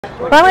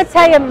Well, I'm going to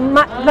tell you,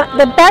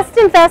 the best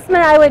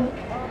investment I would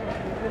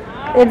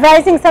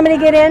advising somebody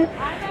to get in.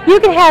 You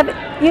can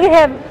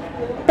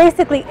have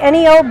basically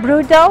any old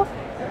brood doe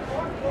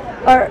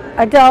or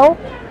a doe,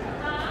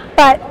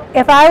 but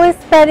if I was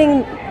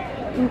spending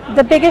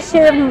the biggest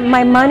share of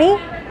my money,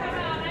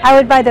 I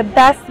would buy the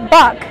best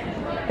buck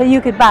that you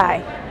could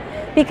buy,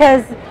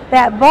 because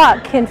that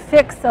buck can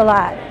fix a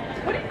lot.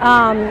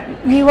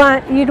 You'd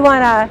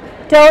want a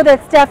doe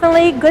that's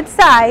definitely good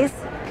size,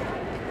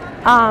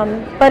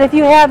 but if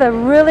you have a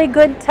really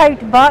good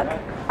tight buck,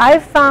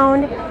 I've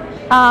found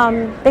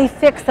they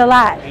fix a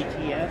lot.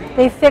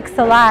 They fix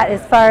a lot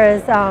as far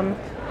as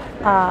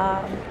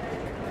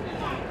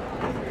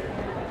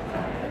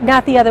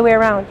not the other way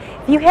around.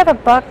 If you have a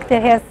buck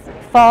that has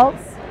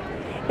faults,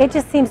 it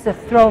just seems to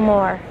throw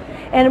more.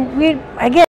 And again,